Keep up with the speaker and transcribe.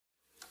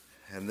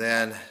And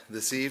then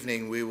this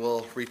evening we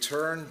will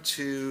return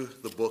to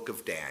the book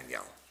of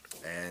Daniel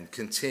and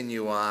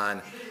continue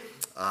on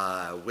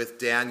with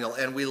Daniel.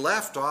 And we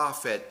left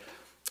off at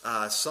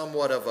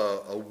somewhat of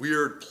a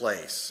weird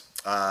place.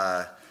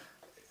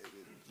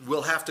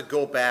 We'll have to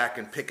go back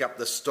and pick up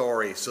the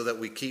story so that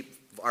we keep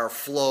our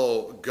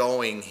flow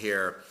going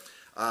here,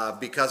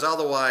 because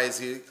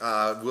otherwise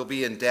we'll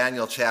be in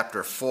Daniel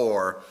chapter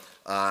 4,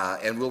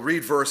 and we'll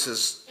read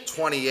verses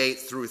 28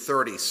 through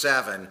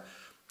 37.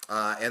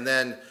 And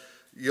then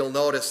you'll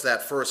notice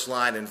that first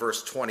line in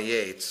verse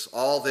 28,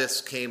 all this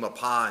came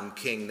upon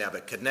King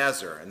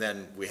Nebuchadnezzar. And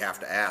then we have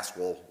to ask,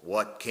 well,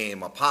 what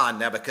came upon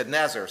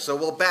Nebuchadnezzar? So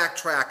we'll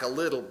backtrack a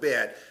little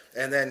bit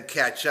and then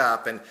catch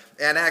up. And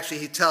actually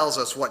he tells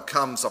us what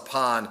comes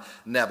upon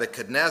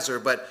Nebuchadnezzar.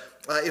 But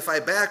if I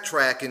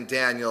backtrack in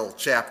Daniel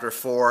chapter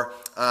 4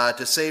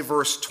 to say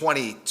verse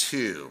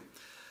 22,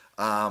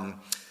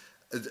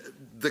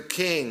 the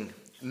king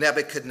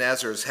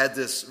Nebuchadnezzar's had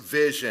this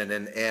vision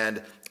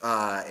and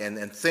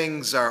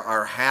things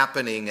are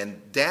happening,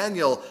 and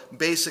Daniel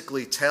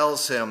basically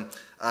tells him,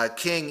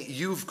 King,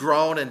 you've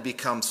grown and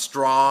become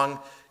strong.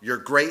 Your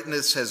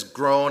greatness has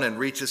grown and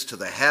reaches to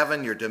the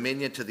heaven, your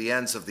dominion to the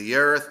ends of the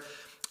earth.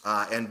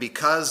 And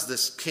because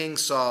this king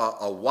saw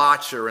a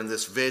watcher in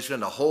this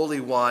vision, a holy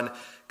one,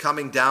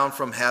 coming down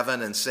from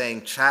heaven and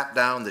saying, chop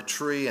down the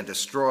tree and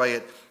destroy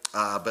it,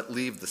 but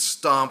leave the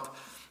stump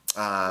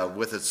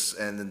with its,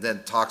 and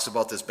then talks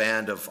about this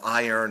band of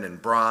iron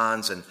and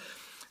bronze.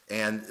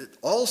 And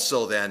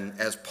also then,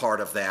 as part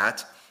of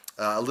that,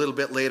 a little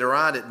bit later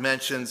on, it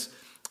mentions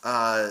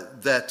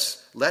that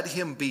let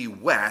him be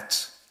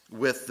wet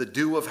with the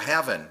dew of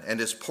heaven, and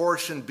his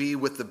portion be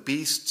with the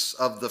beasts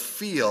of the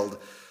field,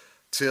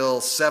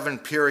 till 7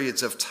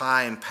 periods of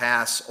time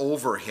pass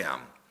over him.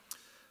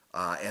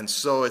 And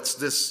so it's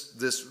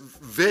this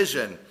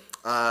vision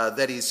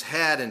that he's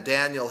had, and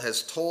Daniel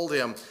has told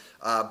him,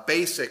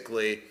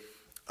 basically,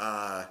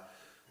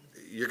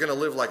 you're going to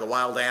live like a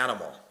wild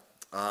animal.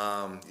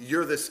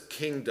 You're this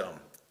kingdom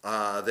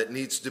that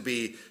needs to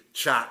be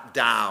chopped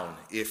down,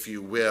 if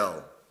you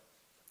will.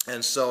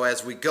 And so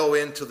as we go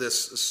into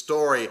this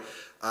story,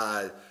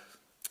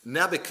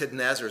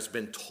 Nebuchadnezzar's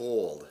been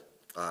told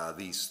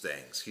these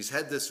things. He's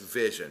had this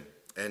vision,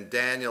 and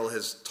Daniel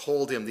has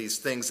told him these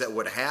things that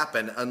would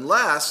happen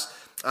unless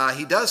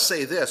he does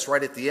say this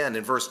right at the end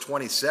in verse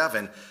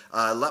 27,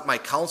 let my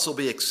counsel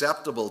be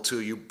acceptable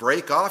to you,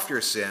 break off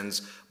your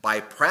sins by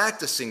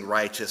practicing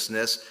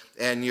righteousness,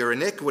 and your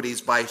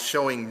iniquities by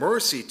showing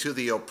mercy to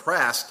the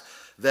oppressed,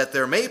 that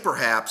there may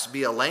perhaps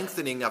be a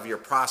lengthening of your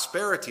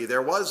prosperity.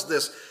 There was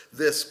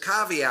this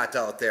caveat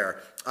out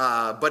there,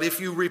 but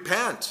if you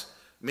repent,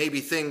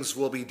 maybe things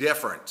will be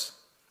different.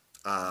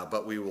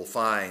 But we will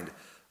find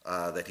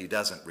that he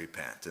doesn't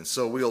repent. And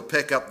so we'll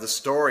pick up the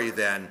story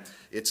then.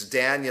 It's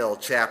Daniel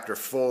chapter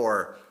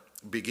 4,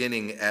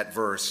 beginning at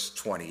verse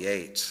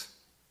 28.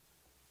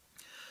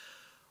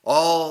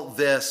 All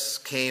this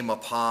came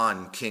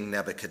upon King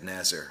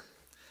Nebuchadnezzar.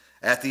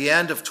 At the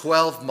end of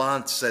 12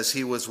 months, as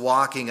he was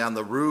walking on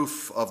the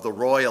roof of the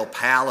royal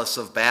palace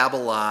of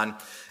Babylon,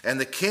 and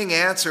the king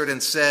answered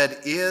and said,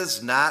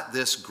 is not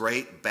this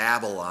great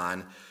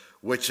Babylon,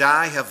 which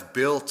I have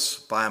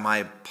built by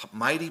my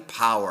mighty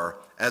power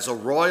as a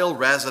royal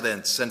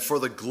residence and for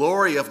the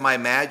glory of my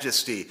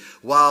majesty?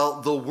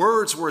 While the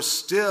words were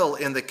still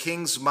in the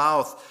king's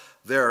mouth,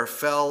 there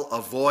fell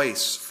a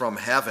voice from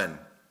heaven.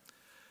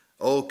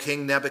 O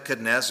King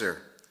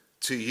Nebuchadnezzar,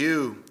 to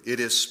you it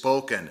is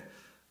spoken,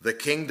 the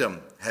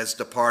kingdom has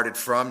departed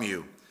from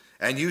you,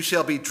 and you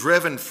shall be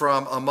driven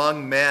from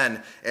among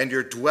men, and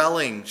your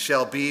dwelling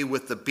shall be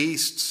with the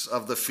beasts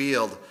of the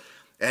field.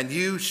 And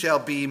you shall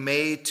be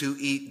made to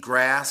eat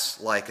grass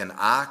like an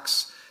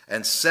ox,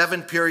 and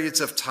 7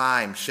 periods of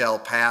time shall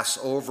pass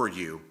over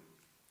you,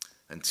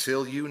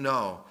 until you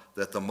know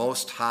that the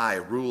Most High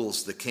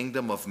rules the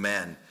kingdom of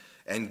men,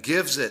 and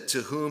gives it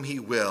to whom he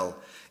will.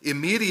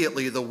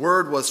 Immediately the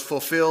word was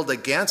fulfilled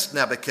against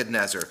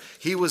Nebuchadnezzar.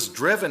 He was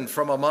driven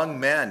from among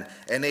men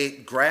and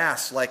ate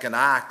grass like an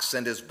ox,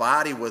 and his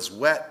body was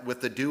wet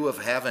with the dew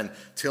of heaven,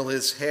 till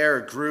his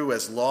hair grew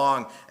as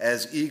long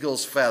as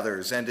eagle's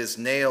feathers, and his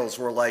nails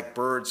were like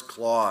birds'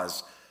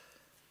 claws.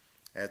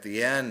 At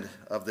the end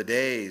of the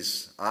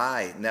days,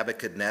 I,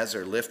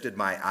 Nebuchadnezzar, lifted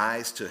my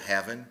eyes to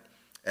heaven,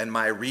 and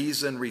my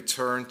reason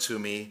returned to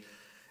me.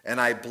 And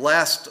I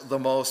blessed the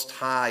Most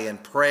High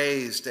and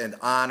praised and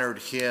honored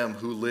him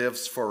who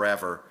lives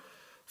forever.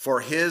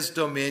 For his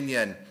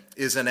dominion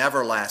is an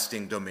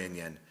everlasting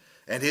dominion,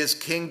 and his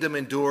kingdom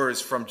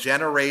endures from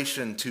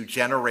generation to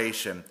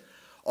generation.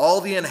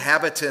 All the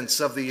inhabitants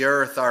of the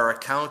earth are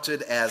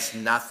accounted as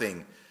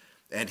nothing,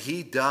 and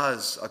he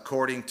does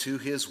according to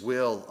his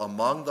will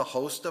among the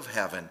host of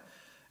heaven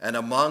and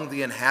among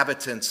the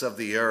inhabitants of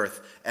the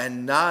earth,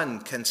 and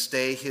none can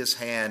stay his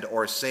hand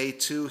or say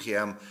to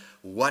him,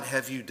 what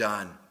have you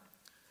done?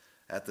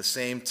 At the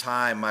same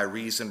time, my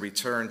reason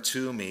returned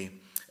to me,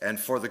 and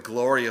for the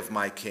glory of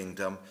my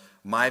kingdom,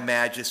 my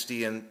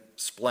majesty and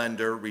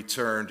splendor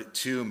returned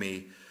to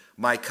me.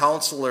 My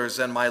counselors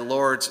and my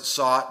lords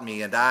sought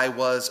me, and I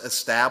was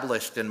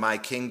established in my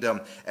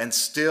kingdom, and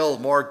still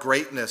more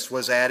greatness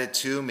was added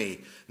to me.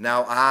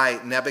 Now I,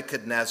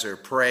 Nebuchadnezzar,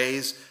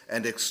 praise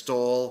and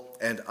extol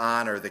and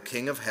honor the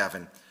King of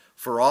heaven,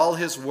 for all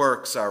his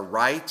works are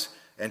right,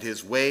 and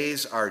his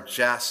ways are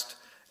just,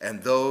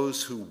 and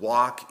those who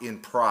walk in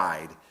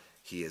pride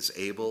he is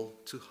able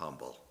to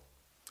humble.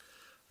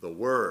 The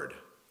word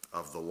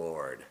of the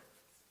Lord.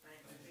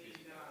 Thanks be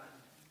to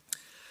God.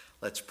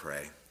 Let's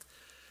pray.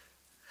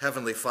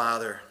 Heavenly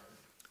Father,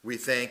 we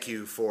thank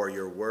you for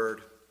your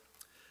word,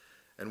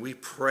 and we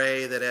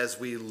pray that as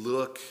we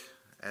look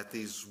at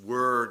these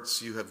words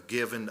you have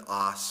given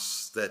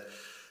us, that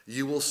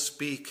you will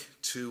speak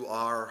to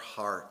our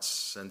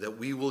hearts, and that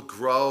we will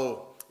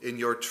grow in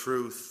your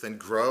truth and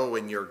grow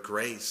in your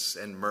grace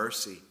and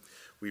mercy.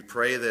 We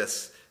pray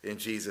this in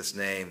Jesus'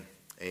 name,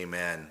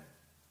 amen.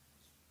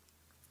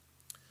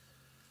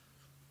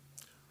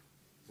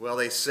 Well,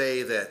 they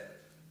say that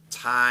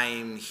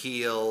time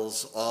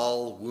heals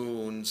all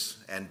wounds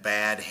and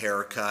bad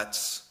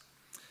haircuts.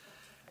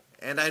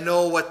 And I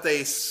know what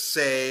they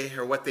say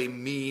or what they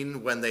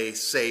mean when they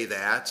say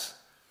that,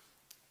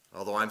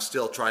 although I'm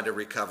still trying to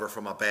recover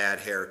from a bad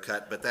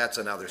haircut, but that's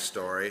another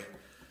story.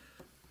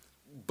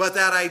 But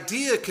that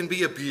idea can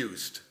be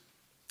abused.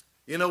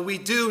 You know, we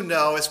do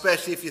know,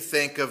 especially if you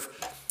think of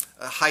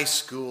high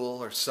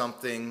school or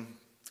something,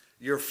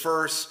 your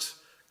first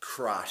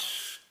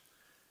crush.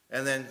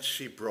 And then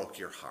she broke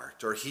your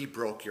heart, or he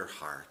broke your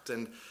heart,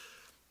 and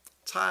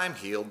time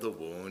healed the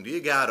wound.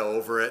 You got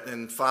over it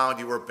and found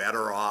you were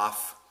better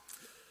off.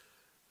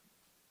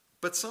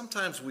 But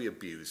sometimes we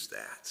abuse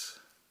that.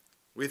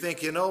 We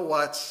think, you know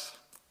what,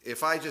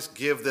 if I just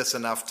give this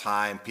enough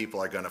time,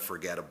 people are going to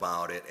forget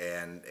about it,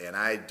 and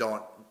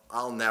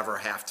I'll never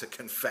have to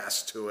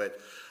confess to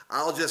it.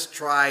 I'll just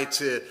try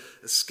to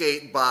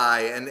skate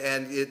by, and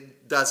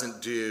it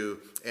doesn't do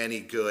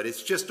any good.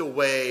 It's just a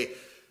way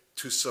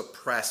to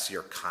suppress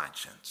your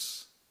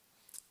conscience.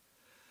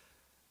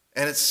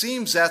 And it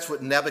seems that's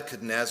what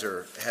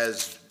Nebuchadnezzar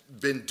has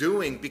been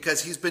doing,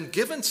 because he's been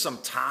given some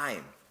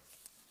time.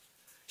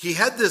 He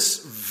had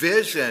this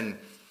vision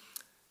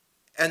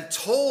and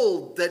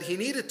told that he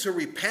needed to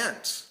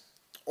repent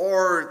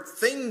or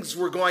things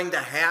were going to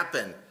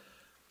happen.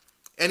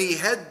 And he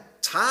had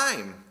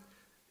time.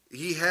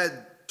 He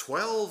had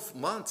 12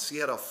 months. He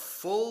had a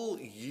full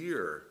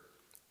year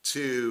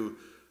to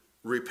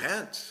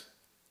repent.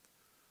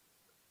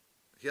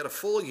 He had a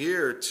full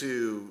year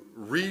to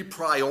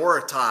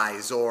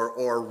reprioritize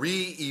or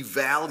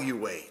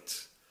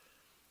reevaluate.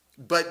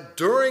 But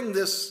during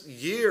this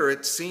year,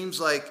 it seems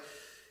like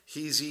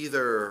he's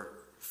either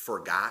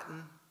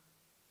forgotten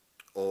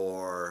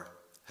or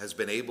has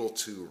been able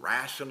to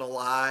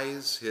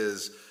rationalize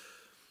his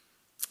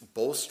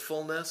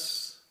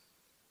boastfulness,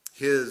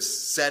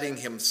 his setting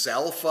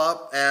himself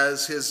up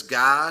as his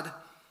God.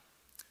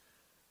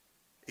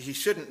 He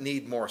shouldn't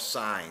need more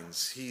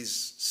signs.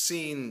 He's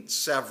seen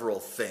several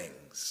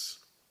things.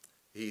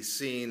 He's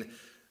seen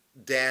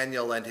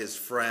Daniel and his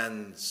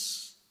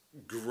friends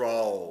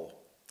grow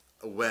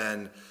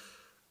when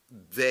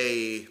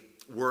they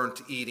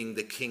weren't eating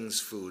the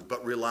king's food,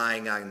 but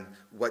relying on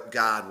what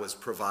God was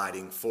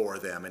providing for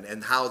them,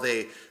 and how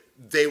they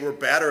were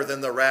better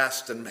than the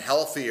rest and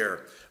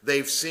healthier.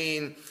 He's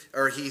seen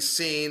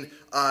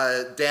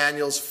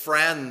Daniel's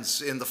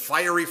friends in the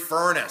fiery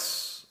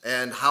furnace,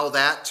 and how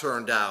that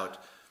turned out.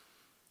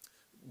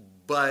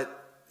 But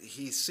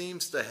he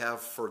seems to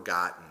have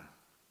forgotten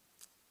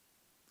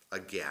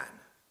again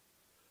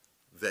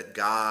that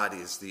God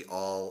is the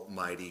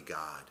Almighty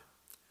God.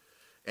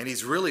 And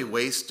he's really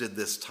wasted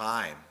this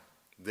time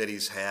that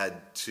he's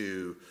had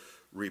to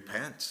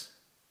repent.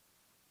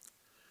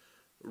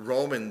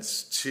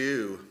 Romans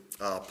 2,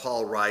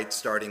 Paul writes,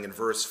 starting in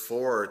verse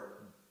 4,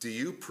 "Do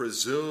you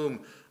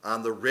presume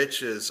on the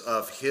riches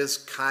of his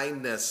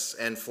kindness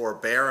and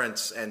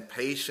forbearance and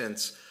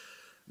patience,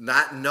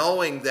 not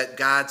knowing that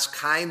God's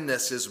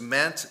kindness is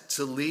meant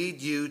to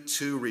lead you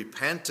to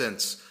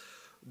repentance,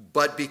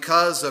 but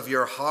because of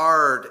your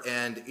hard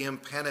and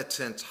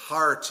impenitent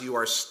heart, you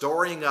are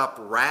storing up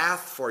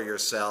wrath for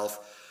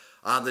yourself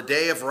on the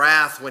day of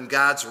wrath when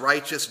God's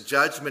righteous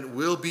judgment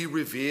will be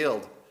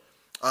revealed."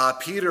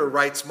 Peter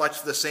writes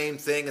much the same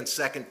thing in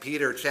 2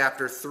 Peter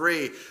chapter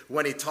 3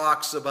 when he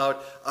talks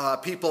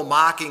about people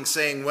mocking,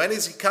 saying, when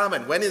is he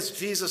coming? When is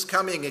Jesus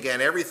coming again?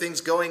 Everything's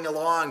going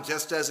along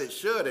just as it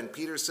should. And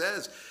Peter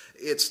says,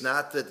 it's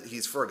not that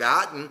he's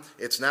forgotten.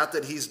 It's not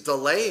that he's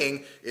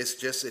delaying. It's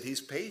just that he's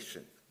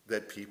patient,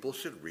 that people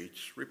should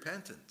reach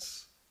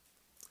repentance.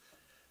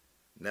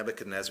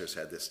 Nebuchadnezzar's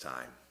had this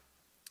time.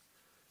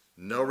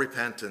 No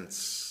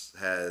repentance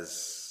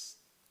has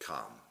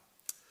come.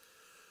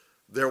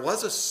 There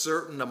was a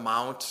certain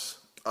amount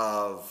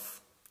of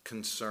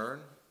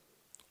concern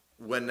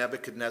when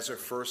Nebuchadnezzar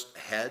first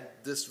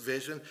had this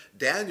vision.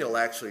 Daniel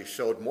actually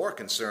showed more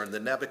concern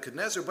than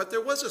Nebuchadnezzar, but there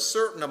was a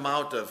certain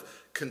amount of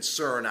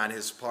concern on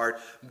his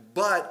part.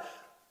 But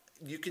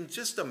you can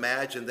just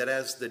imagine that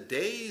as the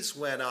days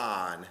went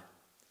on,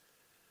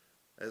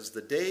 As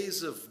the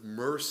days of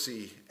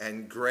mercy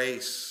and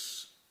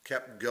grace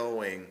kept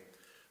going,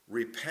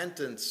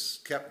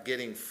 repentance kept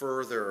getting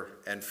further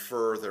and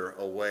further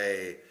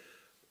away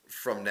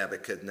from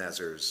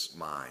Nebuchadnezzar's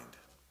mind.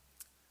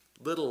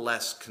 Little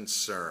less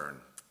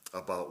concern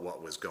about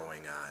what was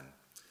going on.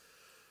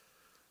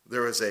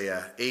 There was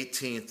a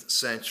 18th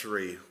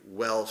century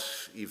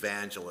Welsh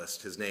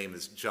evangelist. His name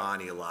is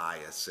John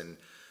Elias, and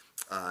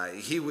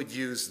he would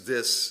use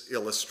this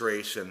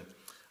illustration.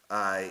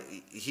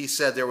 He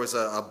said there was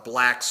a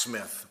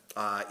blacksmith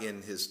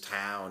in his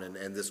town,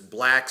 and this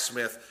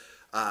blacksmith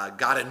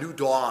got a new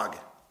dog.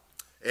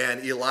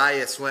 And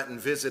Elias went and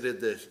visited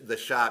the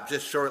shop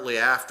just shortly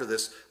after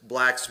this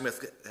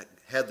blacksmith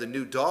had the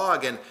new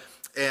dog.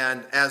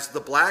 And as the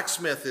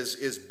blacksmith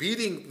is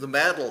beating the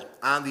metal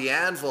on the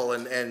anvil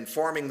and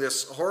forming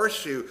this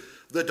horseshoe,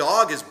 the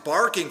dog is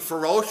barking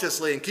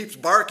ferociously and keeps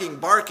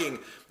barking,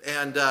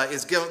 and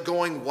is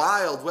going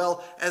wild.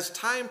 Well, as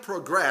time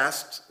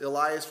progressed,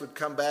 Elias would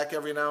come back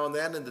every now and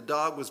then, and the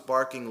dog was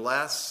barking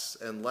less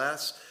and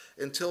less,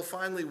 until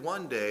finally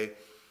one day,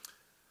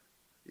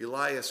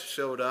 Elias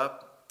showed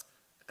up,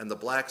 and the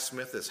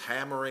blacksmith is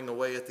hammering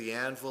away at the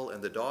anvil,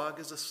 and the dog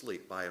is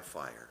asleep by a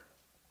fire.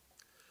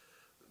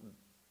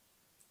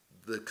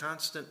 The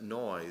constant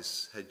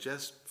noise had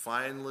just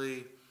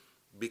finally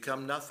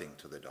become nothing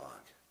to the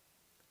dog,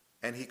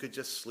 and he could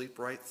just sleep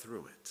right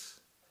through it.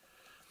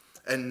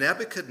 And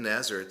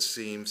Nebuchadnezzar, it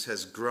seems,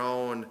 has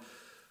grown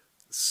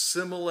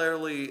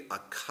similarly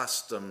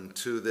accustomed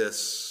to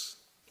this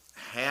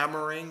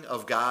hammering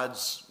of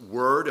God's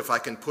word, if I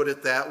can put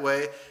it that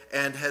way,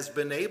 and has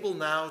been able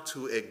now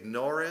to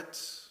ignore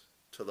it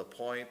to the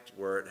point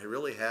where it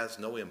really has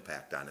no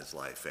impact on his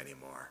life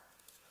anymore.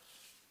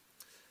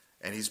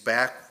 And he's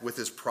back with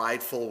his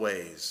prideful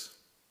ways.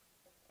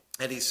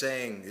 And he's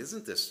saying,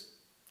 isn't this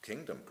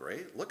kingdom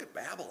great? Look at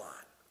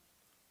Babylon,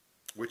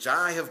 which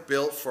I have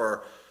built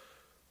for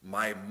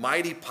my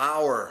mighty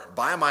power,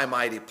 by my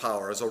mighty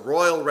power, as a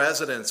royal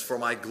residence for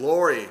my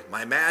glory,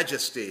 my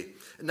majesty.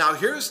 Now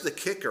here's the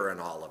kicker in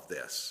all of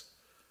this.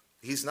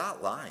 He's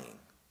not lying.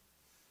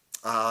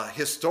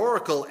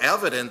 Historical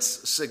evidence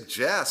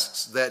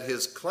suggests that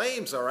his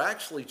claims are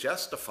actually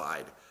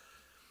justified.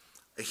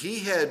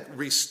 He had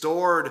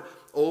restored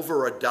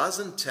over a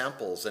dozen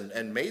temples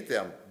and made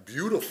them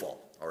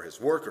beautiful, or his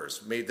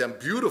workers made them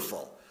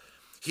beautiful.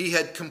 He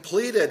had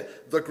completed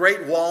the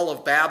Great Wall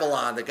of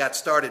Babylon that got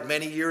started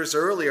many years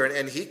earlier,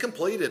 and he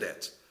completed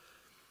it.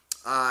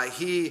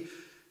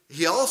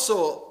 He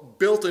also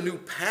built a new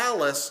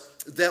palace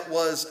that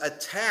was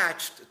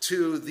attached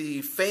to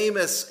the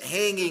famous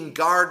Hanging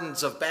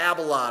Gardens of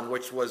Babylon,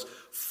 which was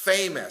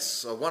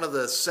famous, one of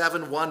the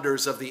 7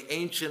 wonders of the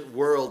ancient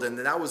world, and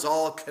that was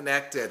all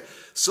connected.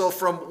 So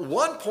from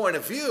one point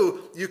of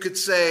view, you could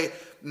say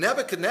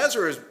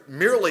Nebuchadnezzar is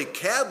merely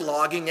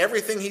cataloging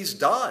everything he's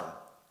done,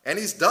 and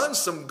he's done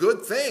some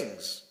good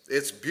things.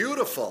 It's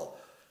beautiful.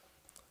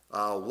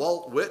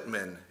 Walt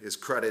Whitman is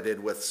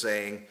credited with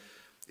saying,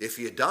 if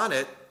you done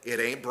it,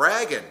 it ain't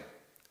bragging.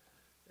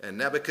 And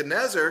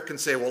Nebuchadnezzar can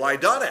say, well, I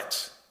done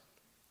it.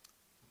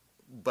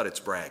 But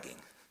it's bragging.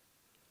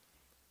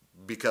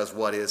 Because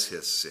what is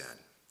his sin?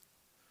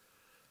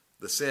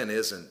 The sin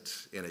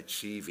isn't in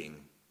achieving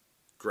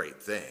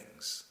great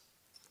things.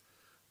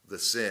 The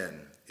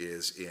sin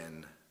is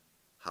in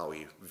how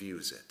he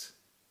views it.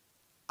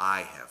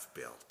 I have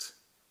built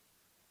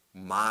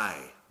my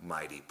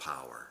mighty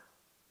power,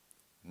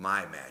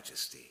 my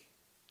majesty.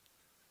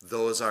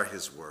 Those are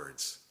his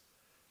words,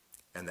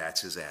 and that's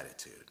his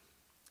attitude.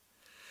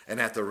 And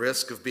at the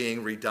risk of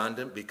being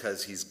redundant,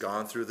 because he's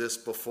gone through this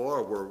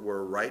before,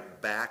 we're right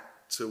back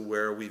to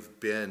where we've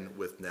been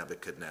with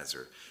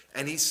Nebuchadnezzar.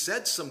 And he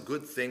said some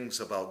good things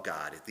about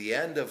God. At the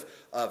end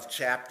of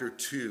chapter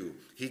 2,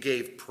 he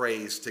gave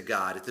praise to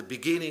God. At the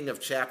beginning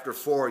of chapter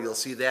 4, you'll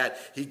see that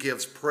he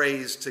gives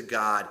praise to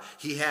God.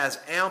 He has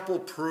ample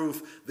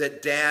proof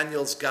that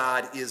Daniel's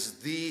God is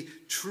the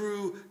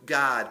true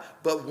God.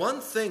 But one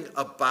thing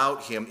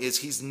about him is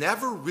he's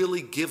never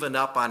really given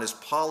up on his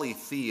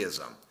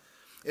polytheism.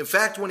 In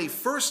fact, when he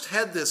first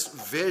had this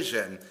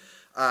vision,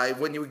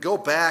 when you go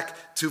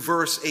back to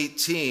verse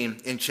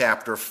 18 in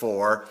chapter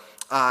 4,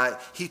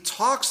 he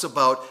talks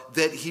about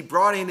that he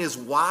brought in his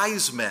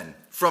wise men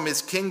from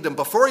his kingdom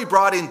before he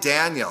brought in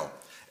Daniel.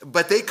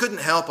 But they couldn't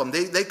help him.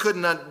 They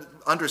couldn't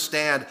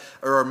understand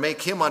or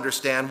make him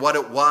understand what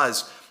it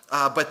was.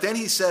 But then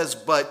he says,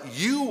 but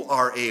you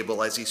are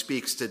able, as he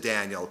speaks to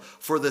Daniel,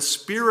 for the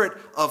spirit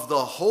of the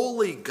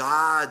holy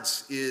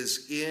gods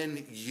is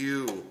in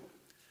you.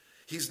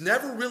 He's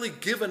never really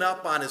given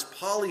up on his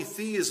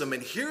polytheism.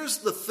 And here's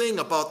the thing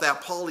about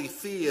that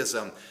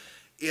polytheism.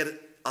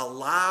 It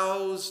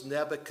allows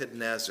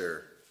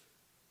Nebuchadnezzar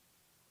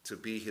to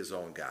be his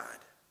own God.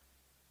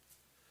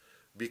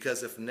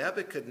 Because if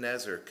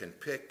Nebuchadnezzar can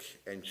pick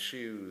and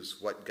choose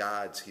what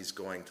gods he's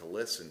going to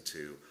listen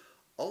to,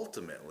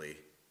 ultimately,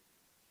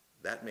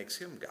 that makes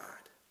him God.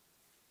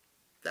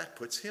 That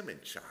puts him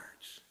in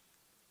charge.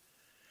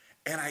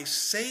 And I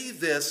say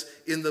this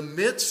in the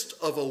midst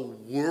of a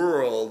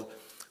world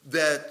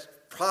that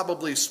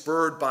probably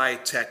spurred by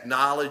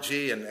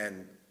technology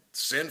and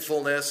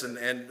sinfulness and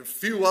a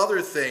few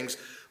other things.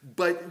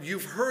 But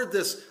you've heard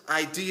this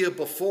idea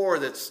before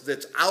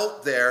that's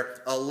out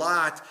there a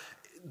lot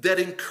that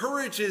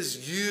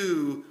encourages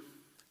you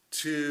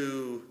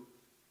to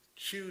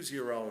choose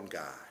your own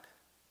God,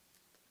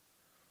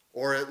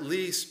 or at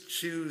least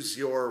choose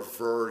your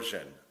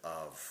version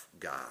of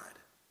God.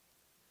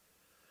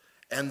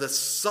 And the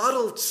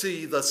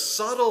subtlety, the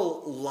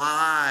subtle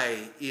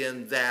lie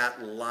in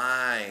that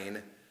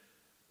line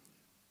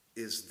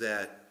is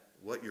that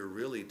what you're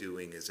really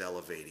doing is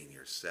elevating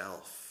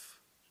yourself,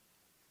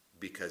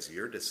 because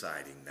you're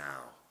deciding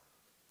now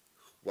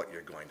what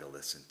you're going to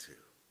listen to.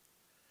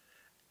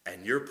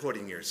 And you're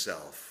putting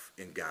yourself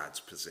in God's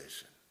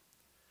position.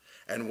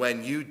 And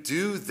when you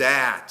do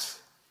that,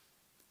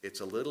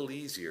 it's a little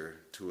easier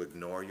to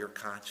ignore your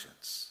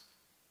conscience.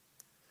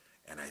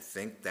 And I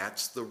think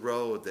that's the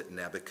road that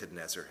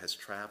Nebuchadnezzar has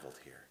traveled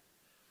here.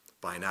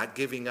 By not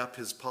giving up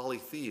his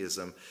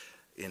polytheism,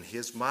 in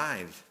his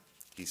mind,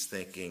 he's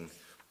thinking,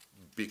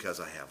 because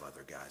I have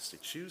other gods to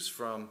choose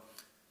from.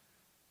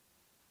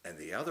 And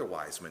the other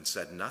wise men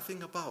said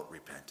nothing about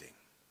repenting.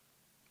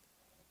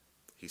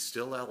 He's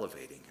still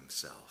elevating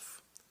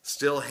himself,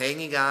 still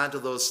hanging on to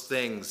those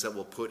things that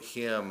will put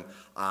him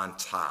on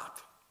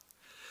top.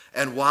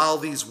 And while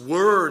these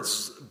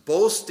words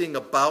boasting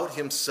about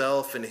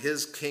himself and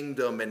his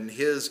kingdom and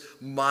his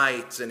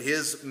might and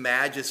his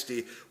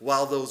majesty,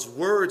 while those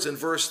words in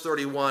verse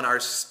 31 are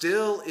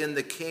still in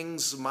the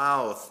king's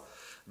mouth,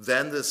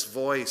 then this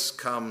voice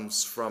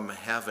comes from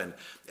heaven.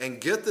 And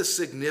get the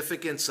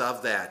significance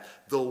of that.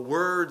 The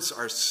words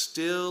are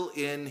still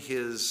in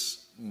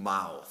his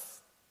mouth.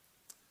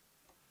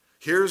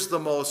 Here's the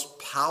most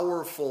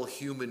powerful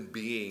human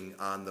being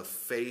on the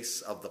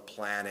face of the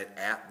planet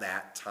at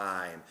that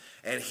time.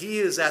 And he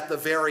is at the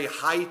very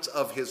height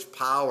of his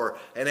power.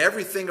 And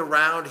everything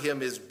around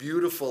him is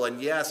beautiful.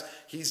 And yes,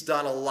 he's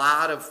done a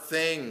lot of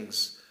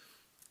things.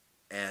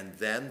 And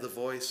then the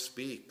voice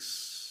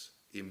speaks.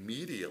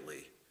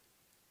 Immediately,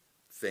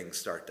 things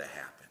start to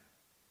happen.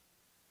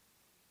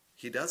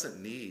 He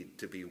doesn't need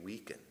to be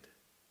weakened.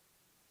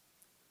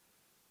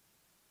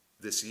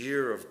 This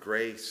year of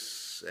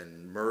grace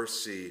and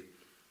mercy,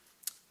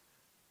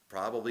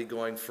 probably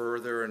going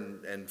further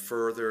and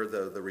further,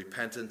 the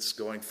repentance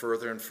going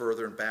further and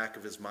further in back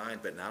of his mind,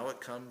 but now it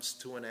comes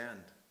to an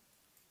end.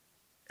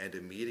 And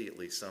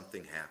immediately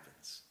something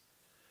happens.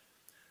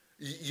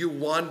 You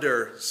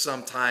wonder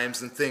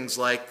sometimes in things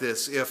like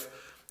this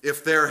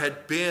if there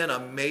had been a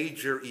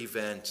major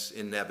event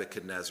in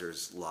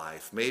Nebuchadnezzar's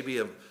life, maybe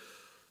a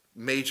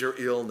major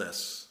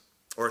illness,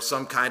 or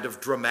some kind of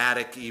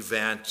dramatic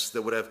event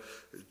that would have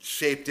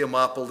shaped him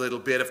up a little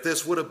bit, if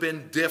this would have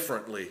been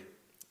differently,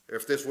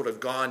 if this would have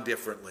gone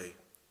differently.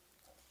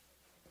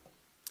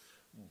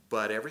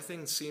 But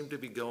everything seemed to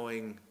be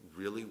going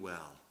really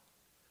well.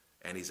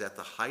 And he's at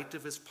the height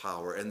of his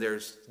power, and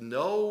there's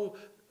no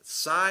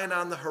sign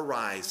on the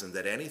horizon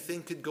that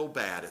anything could go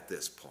bad at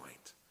this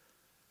point.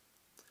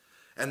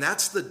 And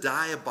that's the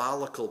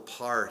diabolical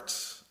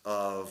part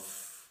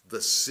of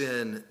the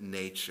sin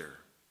nature.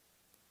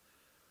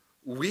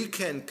 We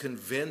can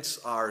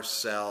convince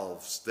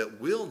ourselves that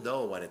we'll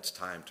know when it's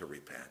time to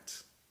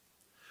repent.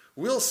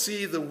 We'll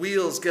see the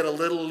wheels get a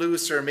little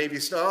looser, maybe,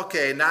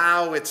 okay,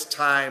 now it's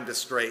time to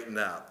straighten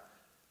up.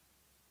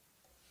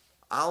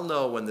 I'll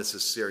know when this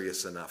is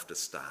serious enough to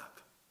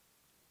stop.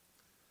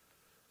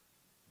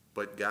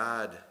 But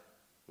God,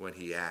 when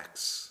he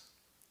acts,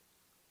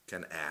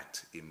 can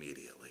act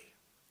immediately.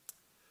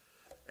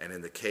 And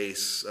in the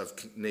case of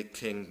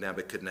King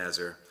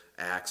Nebuchadnezzar,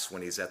 acts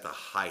when he's at the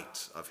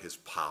height of his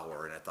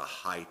power and at the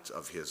height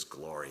of his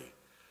glory.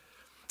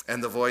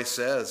 And the voice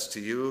says to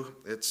you,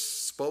 it's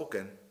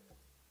spoken,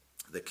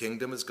 the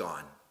kingdom is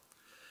gone,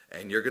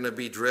 and you're going to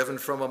be driven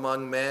from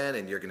among men,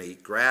 and you're going to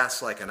eat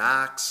grass like an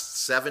ox,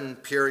 7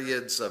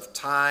 periods of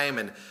time,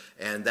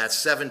 and that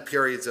 7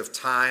 periods of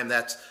time,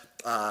 that's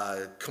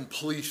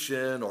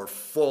completion or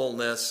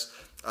fullness.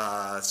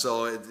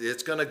 So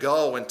it's going to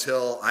go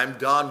until I'm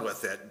done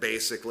with it,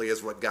 basically,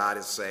 is what God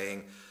is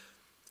saying.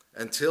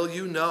 Until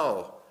you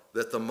know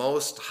that the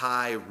Most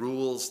High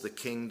rules the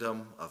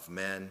kingdom of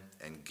men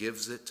and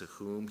gives it to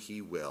whom he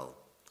will.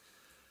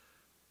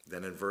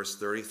 Then in verse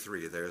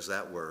 33, there's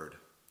that word,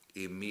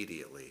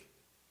 immediately.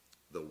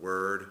 The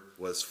word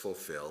was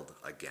fulfilled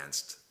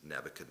against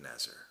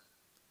Nebuchadnezzar.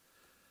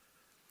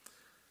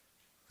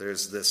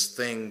 There's this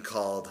thing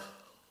called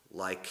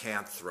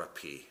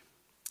lycanthropy.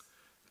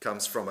 It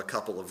comes from a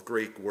couple of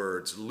Greek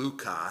words,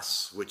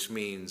 lukos, which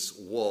means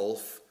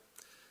wolf,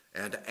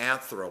 and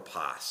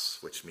anthropos,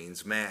 which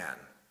means man.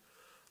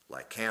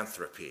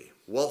 Lycanthropy,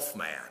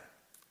 wolfman.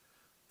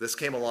 This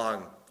came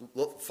along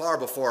far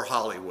before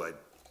Hollywood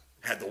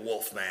had the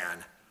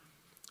wolfman.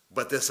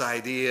 But this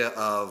idea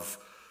of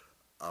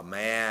a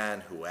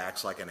man who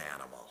acts like an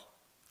animal.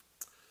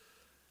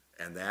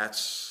 And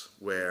that's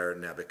where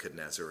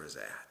Nebuchadnezzar is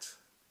at.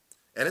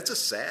 And it's a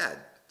sad,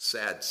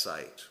 sad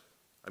sight.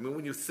 I mean,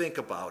 when you think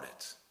about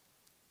it,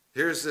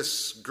 here's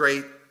this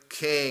great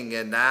king,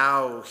 and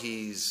now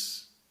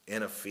he's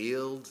in a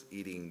field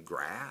eating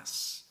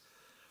grass.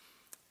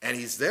 And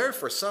he's there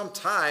for some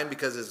time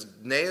because his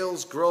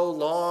nails grow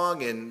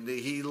long and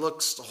he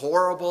looks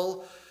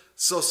horrible.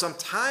 So some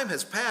time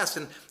has passed.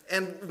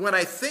 And when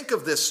I think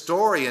of this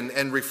story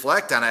and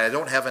reflect on it, I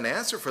don't have an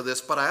answer for this,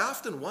 but I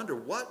often wonder,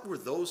 what were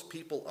those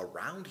people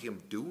around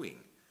him doing?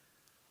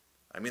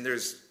 I mean,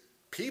 there's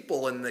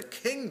people in the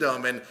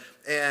kingdom,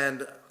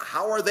 and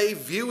how are they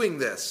viewing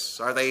this?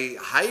 Are they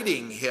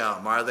hiding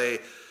him?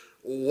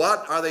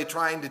 What are they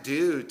trying to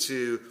do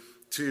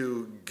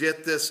to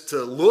get this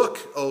to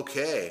look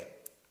okay?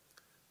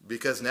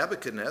 Because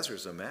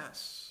Nebuchadnezzar's a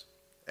mess.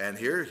 And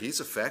here he's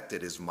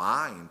affected his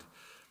mind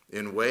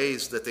in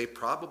ways that they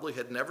probably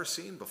had never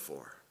seen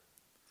before.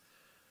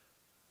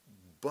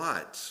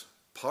 But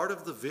part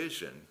of the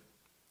vision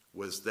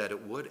was that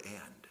it would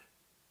end.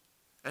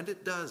 And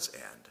it does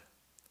end.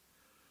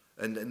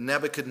 And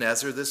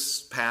Nebuchadnezzar,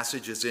 this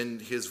passage is in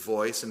his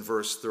voice in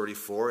verse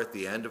 34. At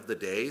the end of the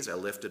days, I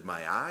lifted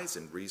my eyes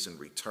and reason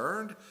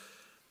returned.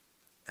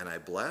 And I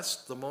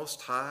blessed the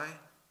Most High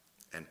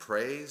and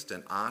praised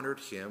and honored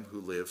him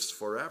who lives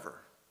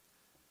forever.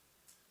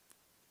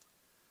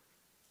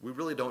 We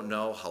really don't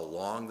know how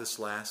long this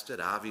lasted.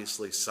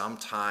 Obviously, some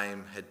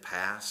time had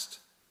passed.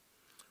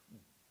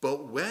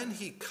 But when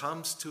he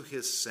comes to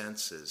his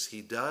senses,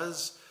 he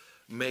does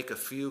make a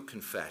few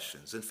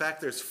confessions. In fact,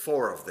 there's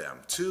 4 of them,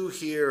 2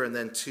 here and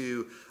then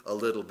 2 a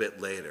little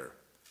bit later.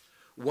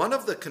 One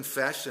of the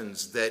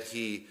confessions that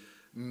he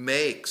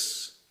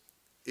makes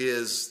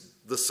is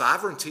the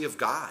sovereignty of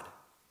God.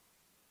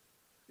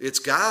 It's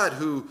God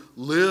who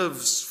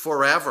lives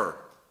forever.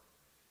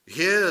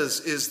 His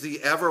is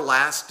the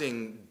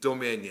everlasting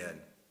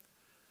dominion.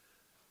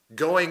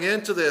 Going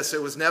into this,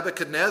 it was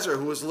Nebuchadnezzar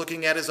who was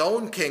looking at his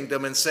own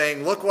kingdom and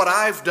saying, look what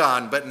I've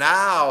done. But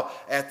now,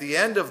 at the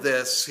end of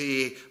this,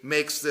 he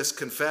makes this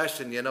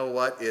confession, you know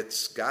what?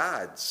 It's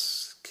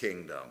God's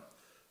kingdom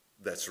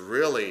that's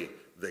really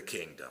the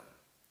kingdom.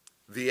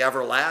 The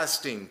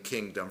everlasting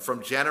kingdom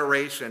from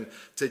generation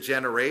to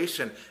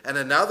generation. And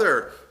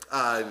another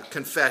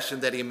confession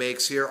that he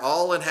makes here,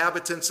 all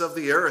inhabitants of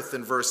the earth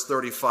in verse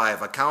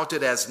 35,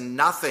 accounted as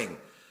nothing.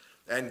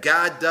 And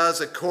God does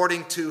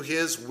according to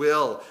his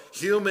will.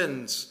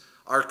 Humans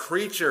are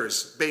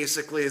creatures,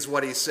 basically, is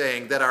what he's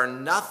saying, that are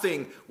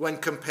nothing when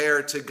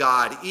compared to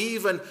God.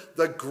 Even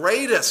the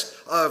greatest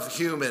of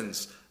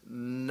humans,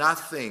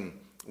 nothing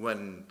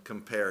when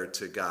compared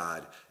to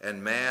God.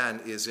 And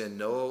man is in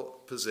no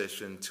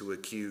position to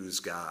accuse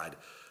God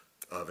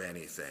of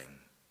anything.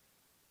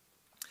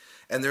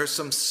 And there's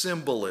some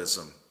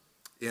symbolism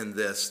in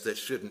this that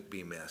shouldn't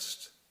be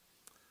missed.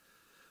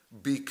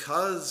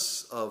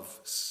 Because of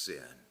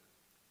sin,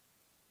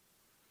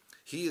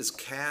 he is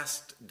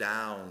cast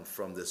down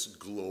from this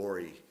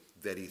glory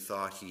that he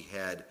thought he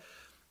had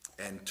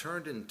and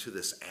turned into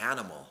this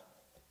animal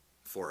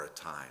for a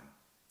time.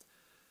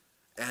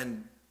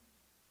 And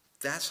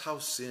that's how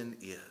sin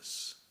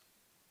is.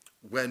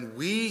 When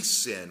we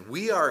sin,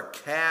 we are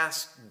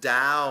cast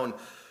down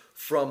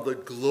from the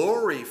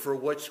glory for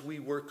which we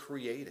were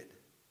created.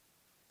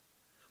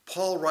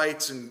 Paul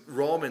writes in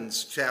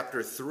Romans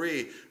chapter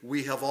 3,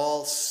 we have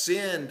all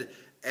sinned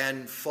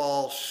and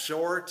fall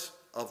short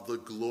of the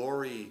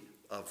glory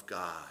of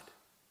God.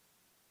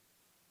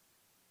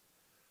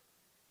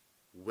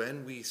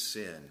 When we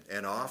sin,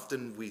 and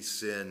often we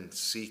sin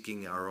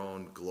seeking our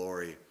own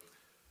glory,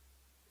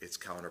 it's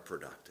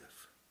counterproductive.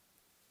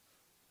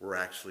 We're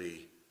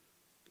actually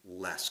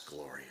less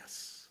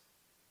glorious.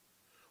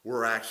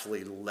 We're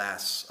actually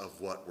less of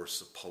what we're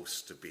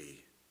supposed to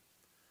be.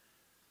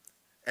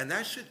 And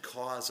that should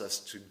cause us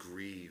to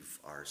grieve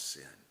our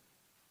sin.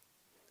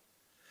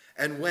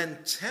 And when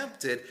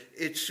tempted,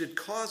 it should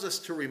cause us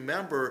to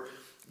remember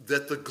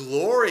that the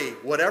glory,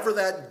 whatever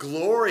that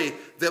glory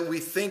that we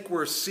think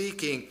we're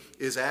seeking,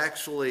 is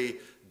actually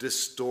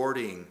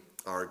distorting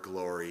our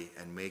glory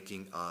and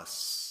making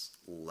us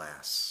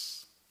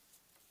less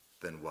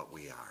than what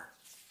we are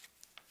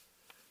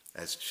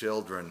as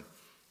children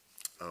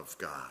of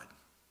God.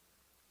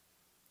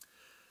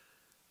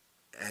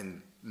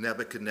 And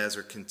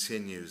Nebuchadnezzar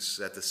continues,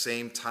 at the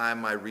same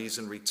time my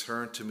reason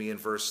returned to me in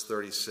verse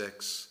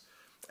 36.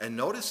 And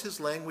notice his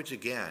language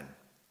again.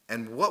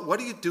 And what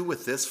do you do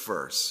with this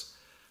verse?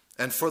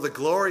 And for the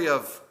glory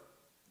of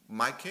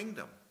my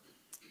kingdom.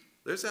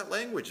 There's that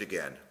language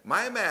again.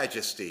 My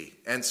majesty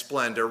and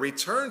splendor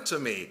returned to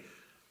me.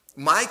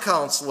 My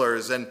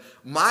counselors and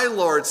my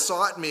Lord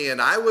sought me,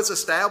 and I was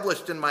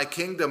established in my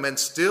kingdom, and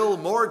still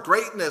more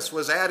greatness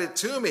was added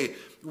to me.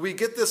 We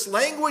get this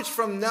language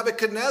from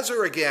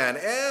Nebuchadnezzar again.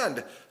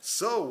 And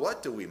so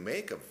what do we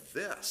make of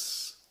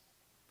this?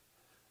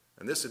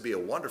 And this would be a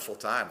wonderful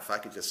time if I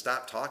could just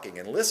stop talking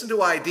and listen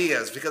to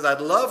ideas, because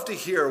I'd love to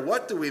hear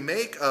what do we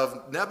make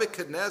of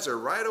Nebuchadnezzar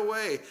right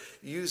away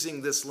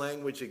using this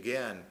language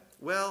again.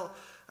 Well,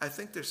 I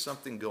think there's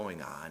something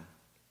going on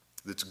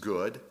that's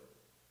good,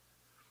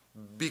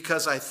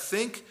 because I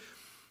think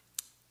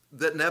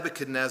that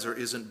Nebuchadnezzar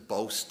isn't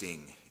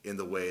boasting in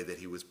the way that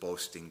he was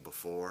boasting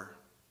before.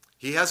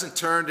 He hasn't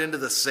turned into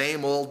the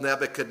same old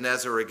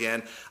Nebuchadnezzar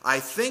again.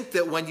 I think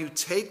that when you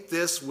take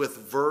this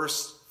with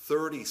verse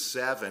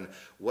 37,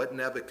 what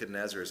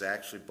Nebuchadnezzar is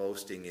actually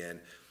boasting in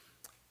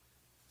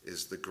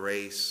is the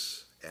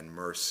grace and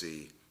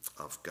mercy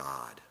of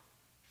God.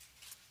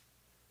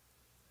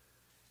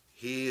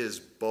 He is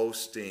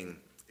boasting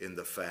in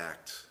the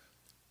fact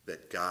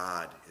that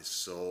God is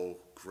so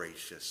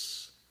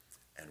gracious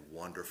and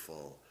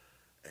wonderful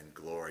and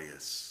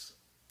glorious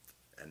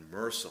and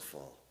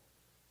merciful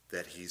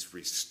that he's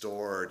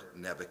restored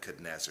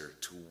Nebuchadnezzar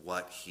to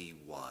what he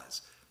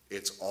was.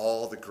 It's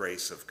all the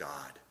grace of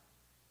God.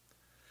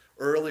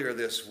 Earlier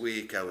this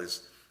week,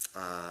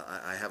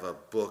 I have a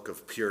book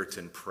of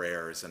Puritan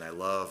prayers, and I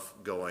love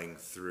going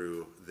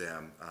through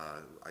them.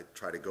 I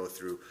try to go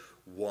through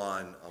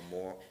one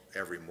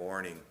every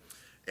morning.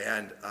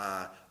 And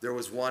there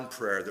was one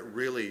prayer that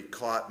really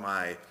caught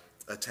my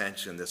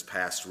attention this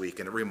past week,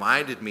 and it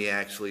reminded me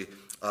actually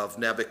of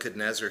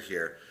Nebuchadnezzar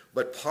here.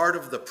 But part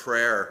of the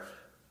prayer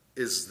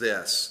is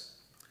this: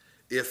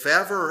 if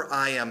ever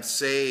I am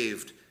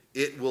saved,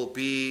 it will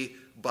be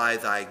by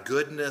thy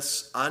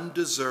goodness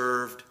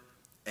undeserved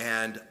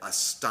and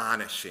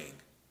astonishing,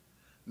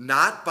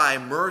 not by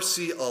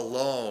mercy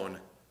alone,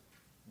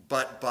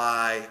 but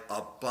by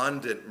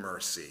abundant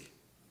mercy,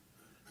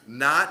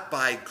 not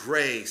by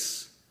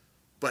grace,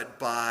 but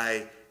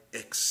by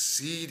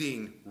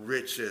exceeding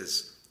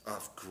riches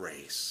of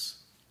grace.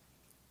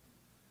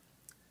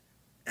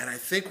 And I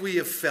think we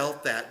have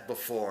felt that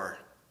before.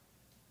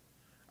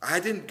 I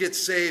didn't get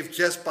saved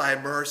just by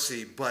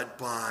mercy, but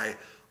by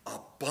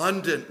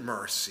abundant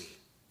mercy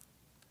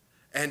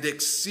and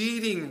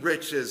exceeding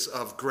riches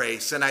of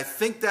grace. And I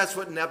think that's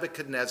what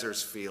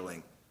Nebuchadnezzar's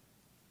feeling.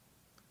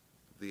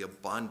 The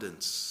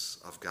abundance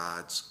of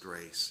God's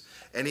grace.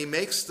 And he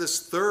makes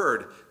this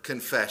third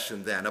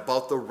confession then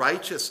about the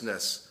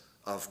righteousness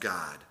of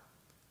God.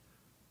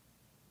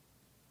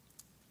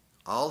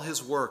 All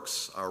his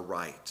works are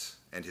right,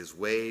 and his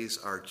ways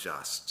are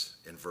just,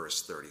 in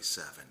verse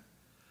 37.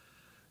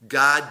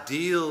 God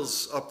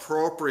deals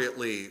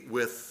appropriately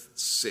with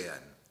sin,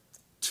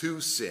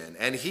 to sin,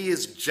 and he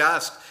is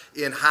just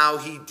in how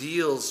he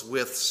deals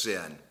with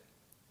sin.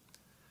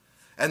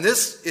 And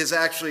this is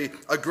actually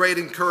a great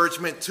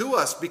encouragement to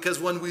us, because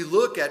when we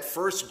look at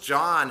 1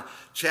 John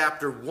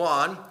chapter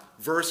 1,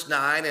 verse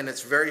 9, and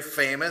it's very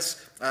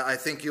famous, I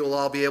think you'll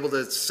all be able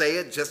to say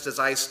it just as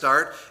I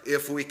start.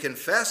 If we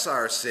confess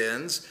our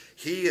sins,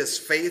 he is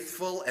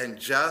faithful and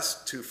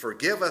just to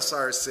forgive us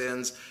our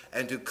sins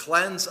and to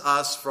cleanse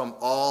us from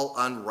all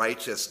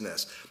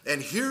unrighteousness.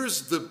 And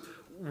here's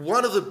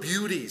one of the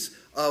beauties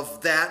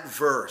of that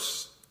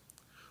verse.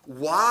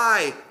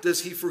 Why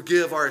does he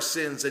forgive our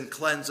sins and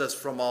cleanse us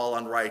from all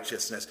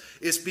unrighteousness?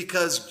 It's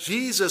because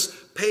Jesus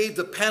paid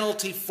the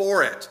penalty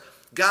for it.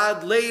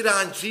 God laid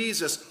on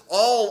Jesus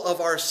all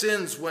of our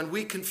sins when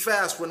we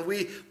confess, when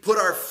we put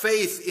our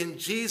faith in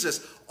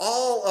Jesus.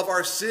 All of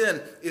our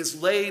sin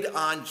is laid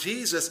on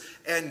Jesus,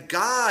 and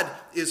God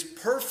is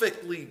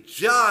perfectly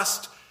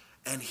just,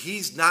 and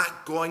he's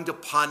not going to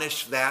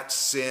punish that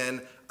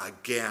sin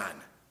again.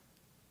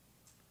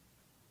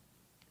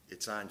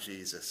 It's on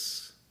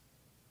Jesus,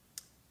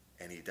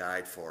 and he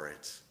died for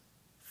it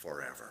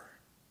forever.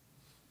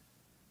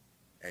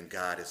 And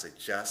God is a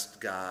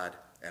just God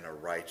and a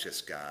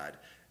righteous God,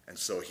 and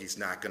so he's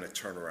not going to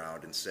turn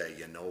around and say,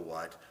 you know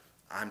what,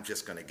 I'm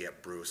just going to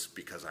get Bruce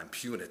because I'm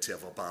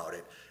punitive about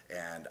it,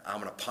 and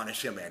I'm going to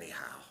punish him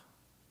anyhow.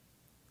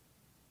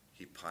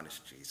 He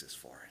punished Jesus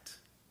for it.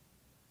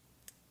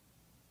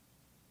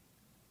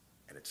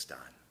 And it's done.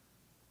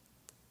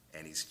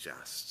 And he's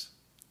just.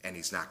 And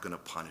he's not going to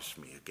punish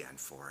me again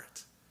for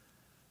it.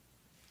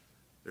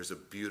 There's a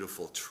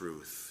beautiful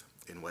truth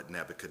in what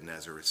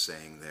Nebuchadnezzar is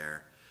saying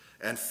there.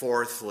 And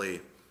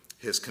fourthly,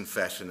 his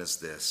confession is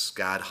this: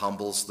 God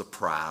humbles the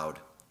proud,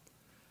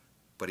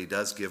 but he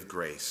does give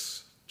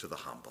grace to the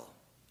humble.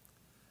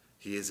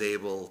 He is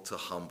able to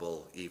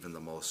humble even the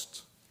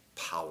most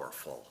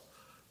powerful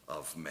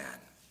of men.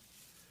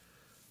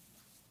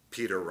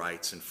 Peter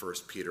writes in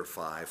 1 Peter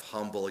 5,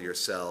 "Humble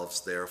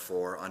yourselves,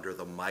 therefore, under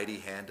the mighty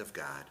hand of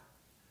God,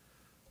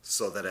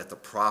 so that at the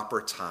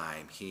proper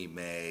time he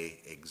may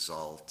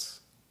exalt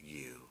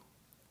you."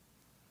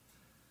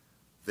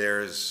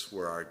 There's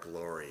where our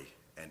glory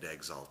and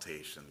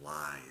exaltation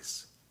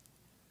lies.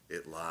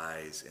 It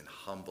lies in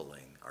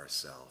humbling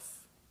ourselves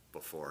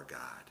before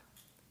God.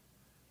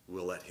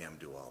 We'll let him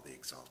do all the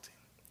exalting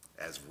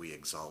as we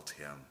exalt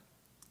him.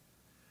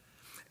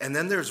 And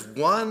then there's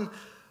one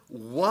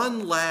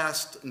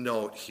last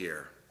note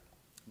here,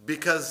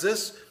 because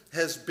this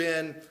has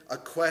been a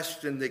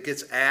question that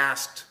gets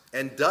asked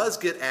and does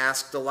get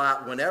asked a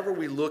lot whenever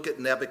we look at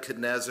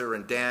Nebuchadnezzar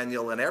and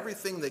Daniel and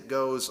everything that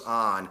goes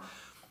on.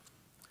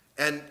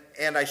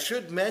 And I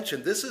should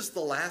mention, this is the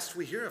last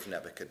we hear of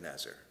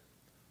Nebuchadnezzar.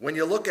 When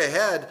you look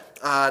ahead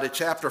to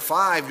chapter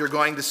 5, you're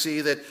going to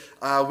see that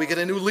we get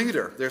a new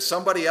leader. There's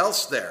somebody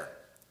else there.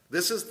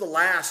 This is the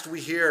last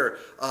we hear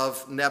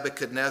of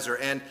Nebuchadnezzar.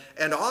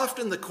 And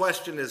often the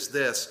question is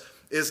this: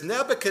 is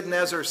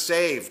Nebuchadnezzar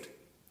saved?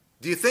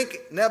 Do you think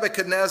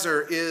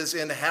Nebuchadnezzar is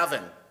in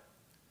heaven?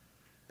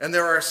 And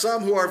there are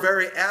some who are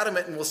very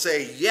adamant and will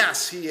say,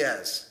 yes, he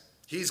is.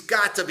 He's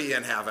got to be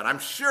in heaven. I'm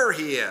sure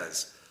he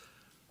is.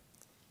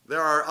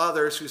 There are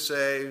others who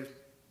say,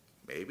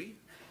 maybe.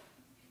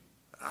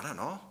 I don't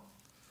know.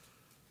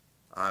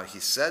 He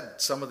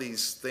said some of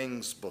these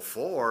things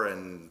before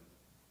and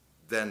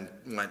then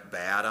went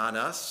bad on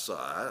us. So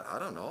I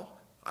don't know.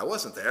 I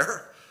wasn't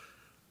there.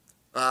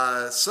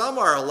 Some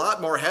are a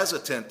lot more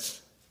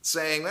hesitant,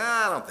 saying,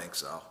 I don't think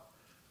so.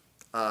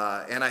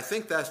 And I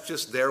think that's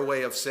just their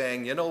way of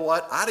saying, you know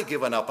what, I'd have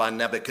given up on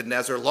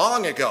Nebuchadnezzar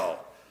long ago.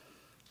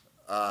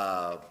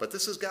 But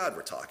this is God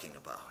we're talking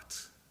about.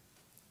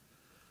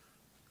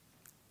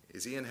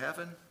 Is he in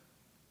heaven?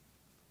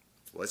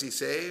 Was he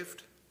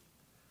saved?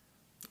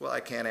 Well, I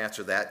can't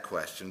answer that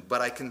question, but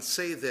I can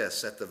say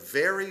this. At the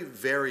very,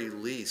 very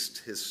least,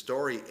 his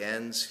story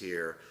ends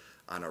here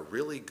on a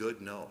really good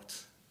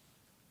note,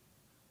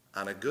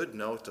 on a good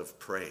note of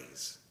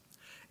praise.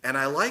 And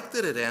I like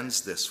that it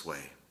ends this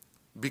way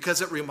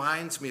because it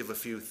reminds me of a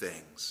few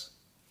things.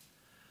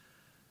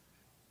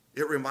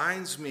 It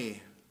reminds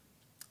me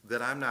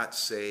that I'm not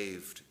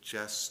saved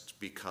just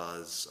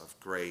because of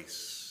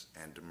grace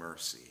and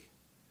mercy,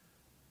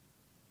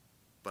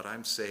 but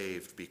I'm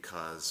saved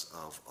because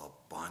of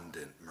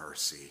abundant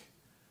mercy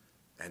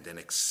and an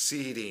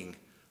exceeding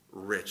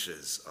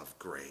riches of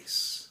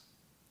grace.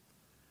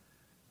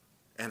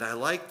 And I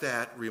like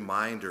that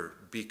reminder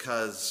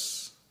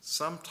because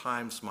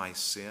sometimes my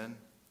sin,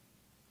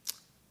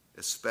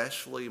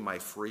 especially my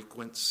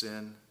frequent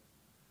sin,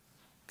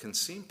 can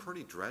seem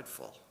pretty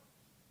dreadful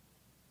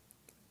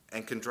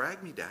and can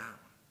drag me down.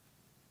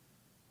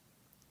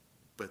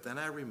 But then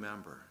I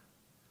remember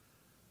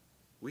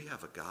we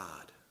have a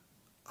God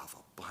of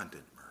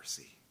abundant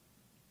mercy,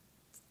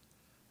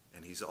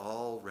 and he's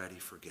already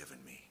forgiven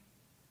me.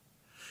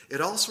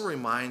 It also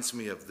reminds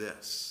me of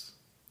this,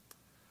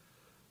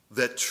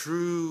 that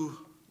true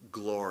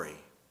glory,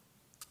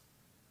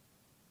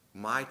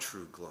 my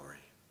true glory,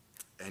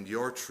 and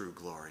your true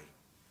glory,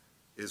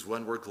 is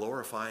when we're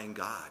glorifying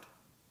God.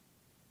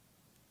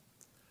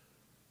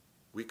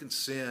 We can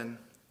sin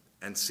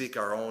and seek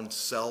our own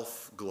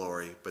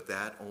self-glory, but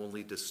that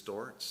only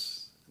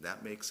distorts.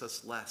 That makes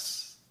us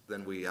less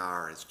than we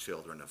are as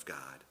children of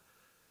God.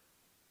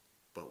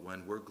 But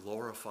when we're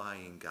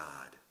glorifying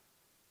God,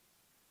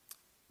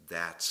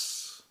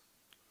 that's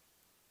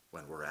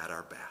when we're at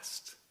our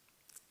best.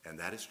 And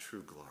that is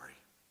true glory.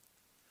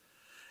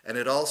 And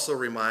it also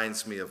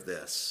reminds me of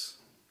this,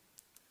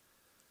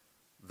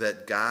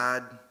 that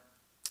God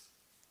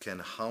can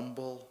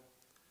humble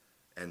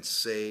and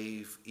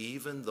save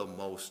even the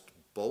most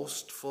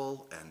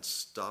boastful and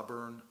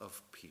stubborn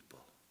of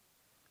people.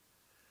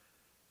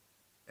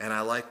 And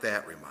I like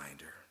that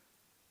reminder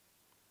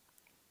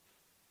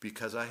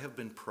because I have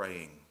been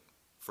praying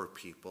for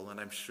people, and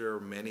I'm sure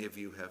many of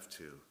you have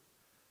too,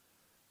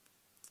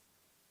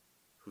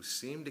 who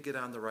seem to get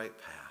on the right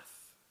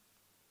path,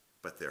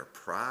 but their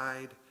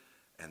pride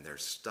and their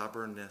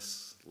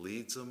stubbornness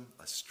leads them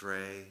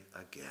astray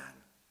again.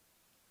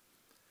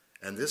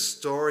 And this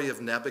story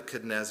of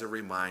Nebuchadnezzar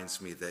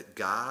reminds me that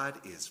God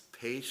is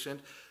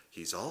patient.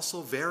 He's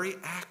also very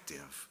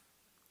active,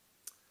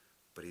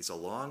 but he's a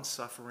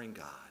long-suffering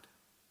God.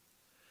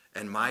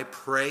 And my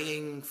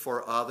praying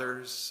for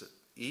others,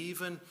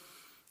 even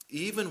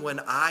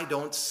when I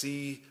don't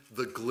see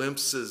the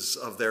glimpses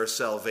of their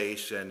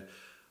salvation,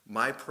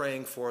 my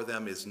praying for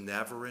them is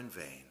never in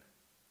vain,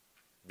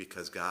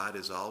 because God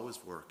is always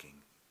working,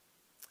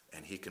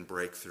 and he can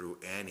break through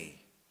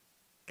any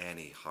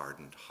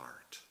hardened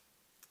heart.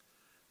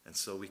 And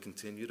so we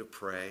continue to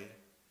pray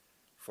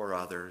for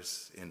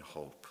others in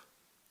hope.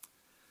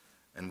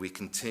 And we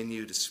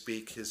continue to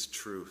speak his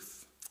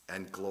truth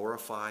and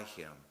glorify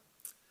him.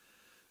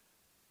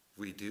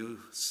 We do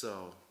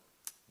so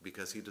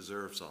because he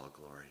deserves all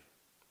glory.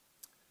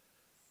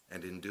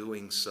 And in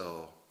doing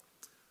so,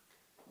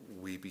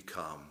 we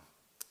become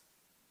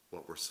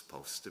what we're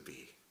supposed to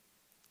be.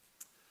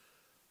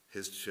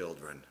 His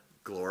children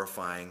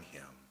glorifying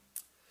him.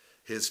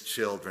 His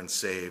children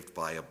saved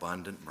by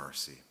abundant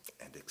mercy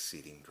and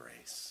exceeding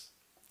grace.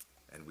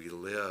 And we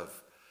live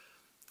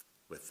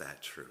with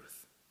that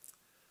truth.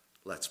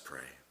 Let's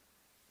pray.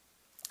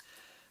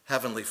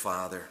 Heavenly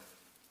Father,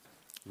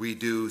 we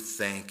do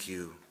thank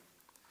you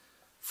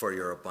for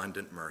your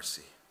abundant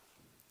mercy,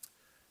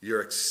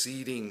 your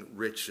exceeding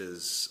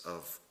riches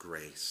of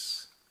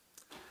grace.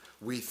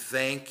 We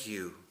thank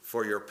you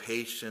for your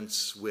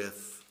patience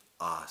with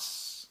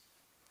us.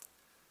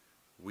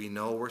 We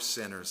know we're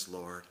sinners,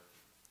 Lord,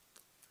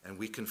 and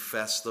we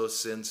confess those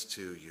sins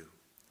to you.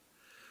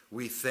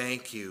 We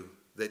thank you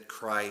that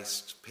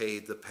Christ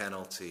paid the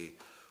penalty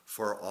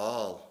for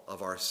all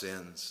of our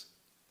sins,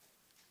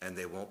 and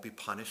they won't be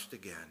punished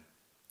again.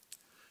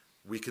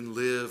 We can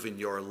live in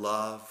your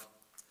love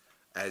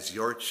as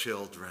your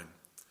children,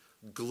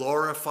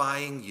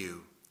 glorifying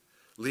you,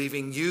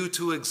 leaving you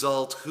to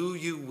exalt who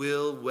you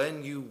will,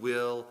 when you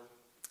will,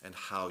 and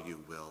how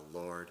you will,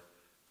 Lord.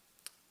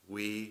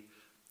 We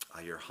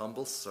are your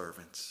humble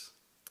servants,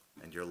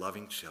 and your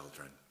loving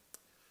children.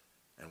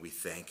 And we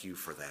thank you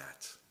for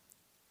that.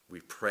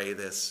 We pray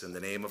this in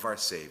the name of our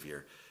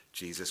Savior,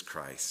 Jesus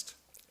Christ.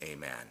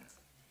 Amen.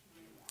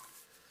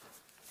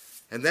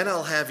 And then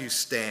I'll have you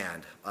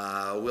stand.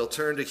 We'll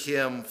turn to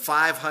hymn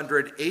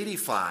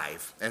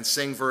 585 and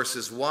sing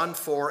verses 1,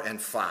 4,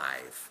 and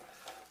 5.